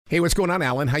Hey, what's going on,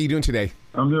 Alan? How you doing today?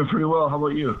 I'm doing pretty well. How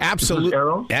about you? Absolutely.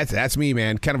 Arrow? That's me,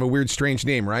 man. Kind of a weird, strange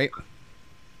name, right?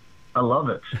 I love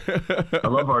it. I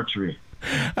love archery.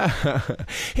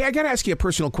 Hey, I got to ask you a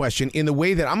personal question. In the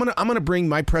way that I'm gonna bring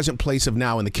my present place of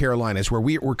now in the Carolinas, where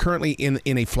we're currently in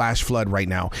a flash flood right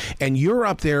now, and you're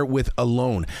up there with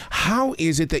Alone. How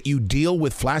is it that you deal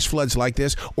with flash floods like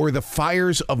this, or the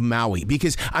fires of Maui?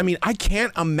 Because I mean, I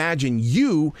can't imagine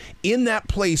you in that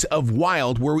place of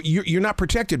wild where you're not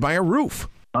protected by a roof.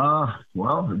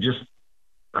 Well, just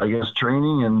I guess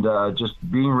training and just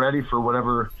being ready for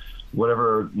whatever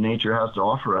nature has to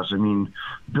offer us. I mean,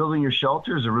 building your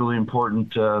shelter is a really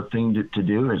important thing to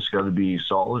do. It's got to be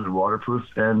solid and waterproof.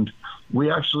 And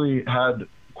we actually had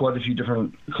quite a few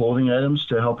different clothing items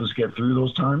to help us get through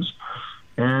those times.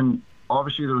 And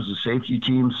obviously there was a safety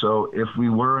team. So if we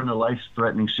were in a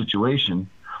life-threatening situation,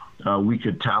 we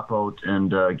could tap out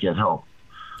and get help.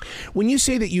 When you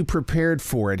say that you prepared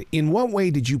for it, in what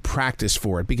way did you practice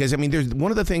for it? Because, I mean, there's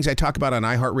one of the things I talk about on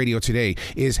iHeartRadio today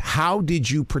is how did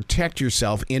you protect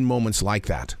yourself in moments like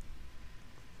that?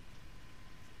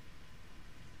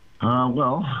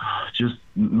 Well, just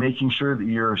making sure that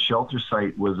your shelter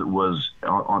site was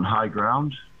on high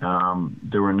ground.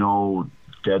 There were no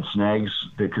dead snags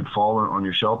that could fall on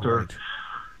your shelter.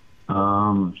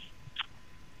 Right.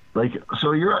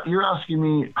 So you're asking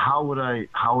me how would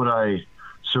I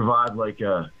survive like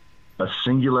a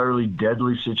singularly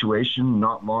deadly situation,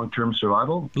 not long-term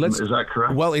survival? Is that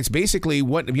correct? Well, it's basically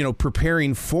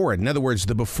preparing for it. In other words,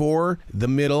 the before, the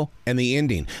middle, and the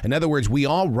ending. In other words, we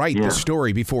all write the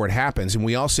story before it happens, and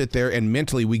we all sit there and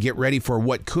mentally we get ready for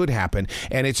what could happen.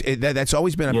 And that's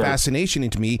always been a fascination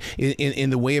to me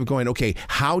in the way of going, okay,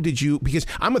 how did you, because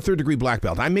I'm a third-degree black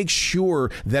belt. I make sure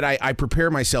that I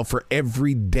prepare myself for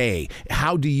every day.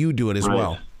 How do you do it as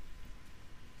well?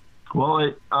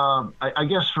 Well, I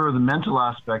guess for the mental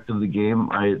aspect of the game,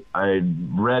 I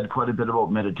read quite a bit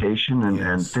about meditation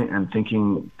and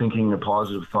thinking a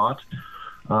positive thought,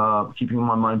 keeping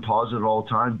my mind positive all the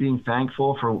time, being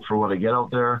thankful for what I get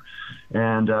out there,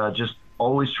 and just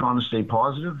always trying to stay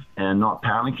positive and not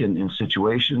panic in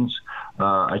situations.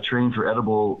 I trained for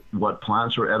what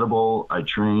plants were edible. I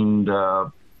trained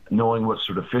knowing what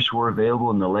sort of fish were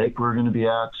available in the lake we're going to be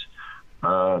at.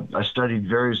 I studied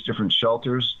various different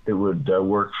shelters that would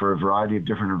work for a variety of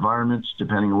different environments,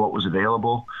 depending on what was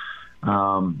available.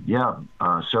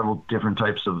 Several different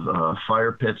types of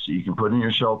fire pits that you can put in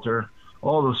your shelter.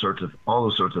 All those sorts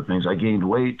of things. I gained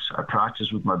weight. I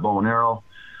practiced with my bow and arrow.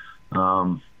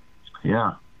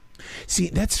 See,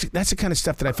 that's the kind of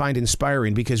stuff that I find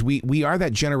inspiring, because we are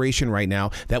that generation right now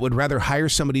that would rather hire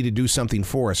somebody to do something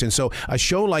for us. And so a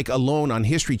show like Alone on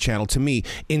History Channel, to me,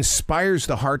 inspires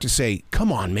the heart to say,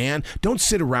 come on, man, don't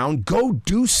sit around, go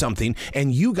do something,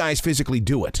 and you guys physically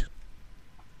do it.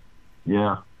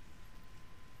 Yeah,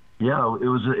 it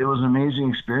was an amazing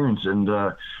experience, and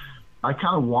I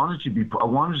kind of wanted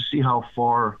to see how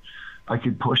far I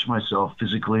could push myself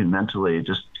physically and mentally,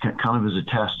 just kind of as a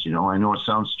test. I know it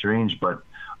sounds strange, but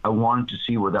I wanted to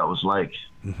see what that was like,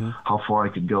 how far I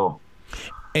could go.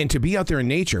 And to be out there in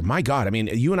nature, my God, I mean,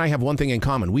 you and I have one thing in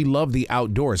common. We love the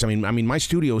outdoors. I mean, my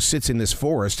studio sits in this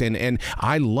forest, and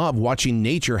I love watching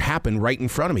nature happen right in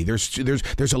front of me.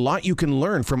 There's a lot you can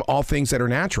learn from all things that are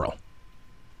natural.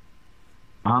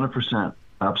 100%.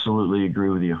 Absolutely agree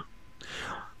with you.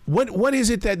 What is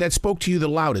it that spoke to you the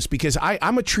loudest? Because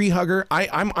I'm a tree hugger.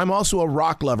 I'm also a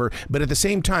rock lover, but at the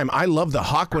same time, I love the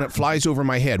hawk when it flies over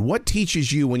my head. What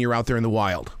teaches you when you're out there in the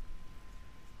wild?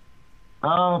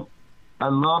 I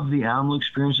love the animal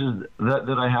experiences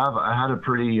that I have. I had a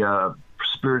pretty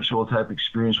spiritual type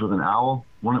experience with an owl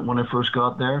when I first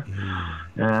got there.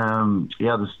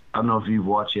 I don't know if you've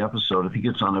watched the episode. I think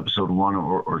it's on episode 1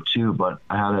 or 2, but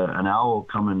I had an owl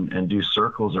come and do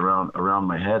circles around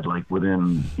my head, like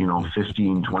within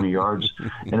 15, 20 yards,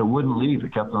 and it wouldn't leave.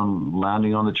 It kept on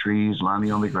landing on the trees,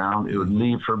 landing on the ground. It would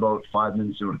leave for about 5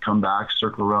 minutes. It would come back,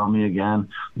 circle around me again,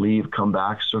 leave, come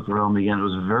back, circle around me again. It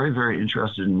was very, very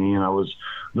interested in me, and I was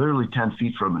literally 10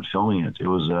 feet from it filming it. It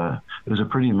was a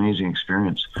pretty amazing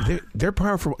experience. They're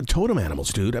powerful totem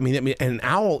animals, dude. I mean, an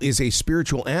owl is a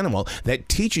spiritual animal that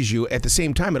teaches you. At the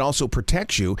same time, it also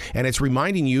protects you, and it's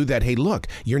reminding you that, hey, look,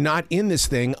 you're not in this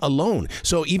thing alone.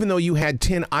 So even though you had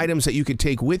 10 items that you could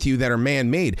take with you that are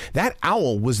man-made, that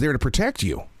owl was there to protect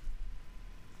you.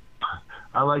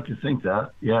 I like to think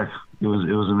that. Yeah, it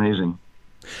was amazing.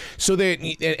 So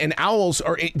owls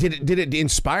did it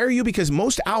inspire you? Because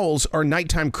most owls are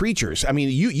nighttime creatures. I mean,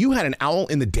 you had an owl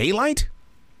in the daylight?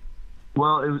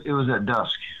 Well, it was at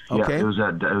dusk. Okay. Yeah,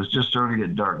 it was just starting to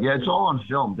get dark. Yeah, it's all on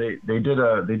film. They did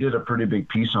a pretty big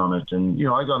piece on it, and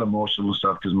I got emotional and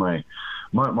stuff because my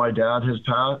dad has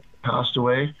passed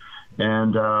away,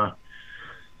 and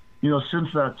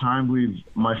since that time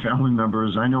my family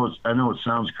members. I know it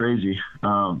sounds crazy,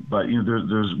 but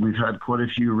we've had quite a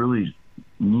few really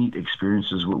neat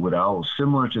experiences with owls,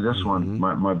 similar to this one,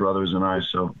 my brothers and I.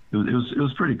 So it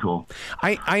was pretty cool.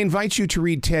 I invite you to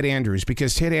read Ted Andrews,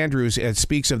 because Ted Andrews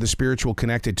speaks of the spiritual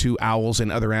connected to owls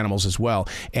and other animals as well.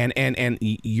 And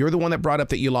you're the one that brought up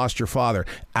that you lost your father.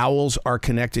 Owls are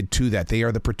connected to that. They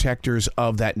are the protectors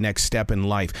of that next step in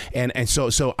life. And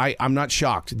so I'm not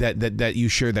shocked that you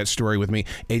shared that story with me,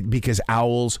 because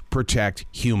owls protect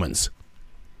humans.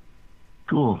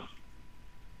 Cool.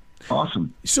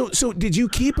 Awesome. So did you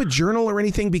keep a journal or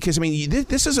anything? Because, I mean,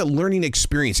 this is a learning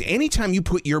experience. Anytime you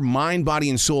put your mind, body,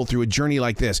 and soul through a journey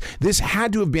like this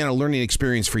had to have been a learning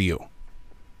experience for you.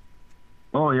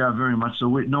 Oh, yeah, very much so.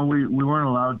 We weren't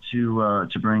allowed to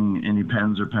bring any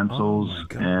pens or pencils,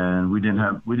 and we didn't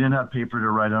have paper to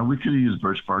write on. We could have used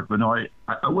birch bark, but no,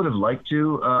 I would have liked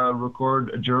to record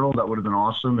a journal. That would have been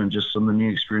awesome, and just some of the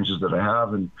neat experiences that I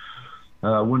have. And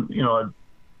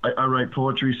I write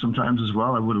poetry sometimes as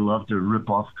well. I would have loved to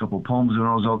rip off a couple poems when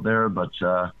I was out there, but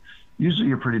usually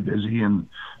you're pretty busy, and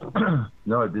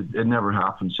no, it never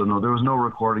happened. So no, there was no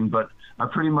recording, but I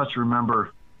pretty much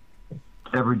remember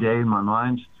every day in my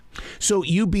mind. So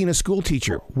you being a school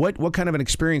teacher, what kind of an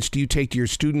experience do you take to your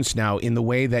students now in the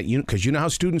way that because you know how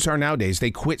students are nowadays,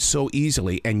 they quit so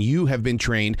easily, and you have been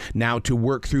trained now to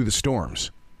work through the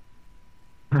storms?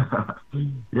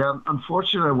 Yeah,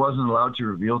 unfortunately, I wasn't allowed to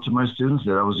reveal to my students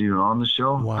that I was even on the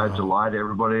show. Wow. I had to lie to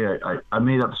everybody. I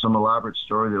made up some elaborate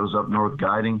story that was up north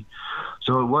guiding.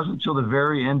 So it wasn't until the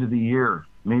very end of the year,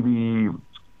 maybe,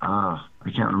 I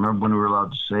can't remember when we were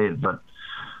allowed to say it, but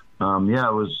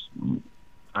it was,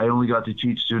 I only got to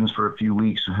teach students for a few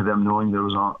weeks, them knowing that it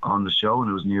was on the show, and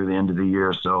it was near the end of the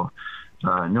year. So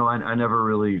no, I never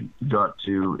really got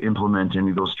to implement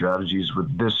any of those strategies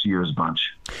with this year's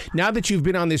bunch. Now that you've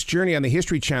been on this journey on the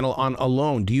History Channel on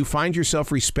Alone, do you find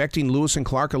yourself respecting Lewis and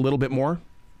Clark a little bit more?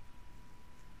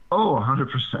 Oh,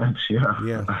 100%.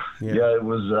 Yeah. It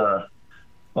was.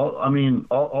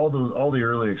 All the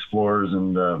early explorers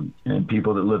and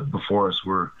people that lived before us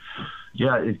were.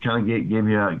 Yeah, it kind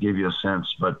of gave you a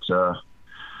sense, but.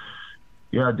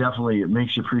 Yeah, definitely. It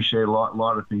makes you appreciate a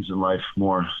lot of things in life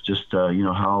more. Just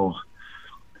how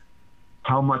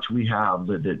much we have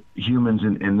that humans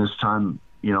in this time,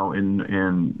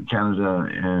 in Canada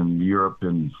and Europe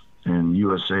and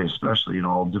USA especially,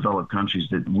 all developed countries,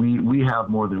 that we have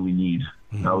more than we need.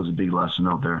 Mm-hmm. That was a big lesson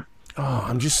out there. Oh,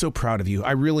 I'm just so proud of you.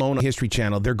 I really own a History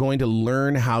Channel. They're going to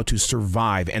learn how to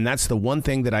survive, and that's the one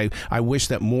thing that I wish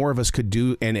that more of us could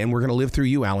do, and we're going to live through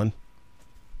you, Alan.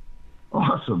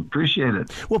 Awesome. Appreciate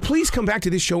it. Well, please come back to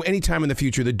this show anytime in the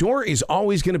future. The door is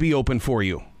always going to be open for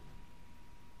you.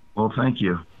 Well, thank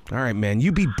you. All right, man.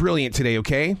 You be brilliant today,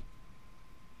 okay?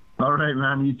 All right,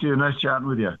 man. You too. Nice chatting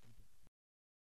with you.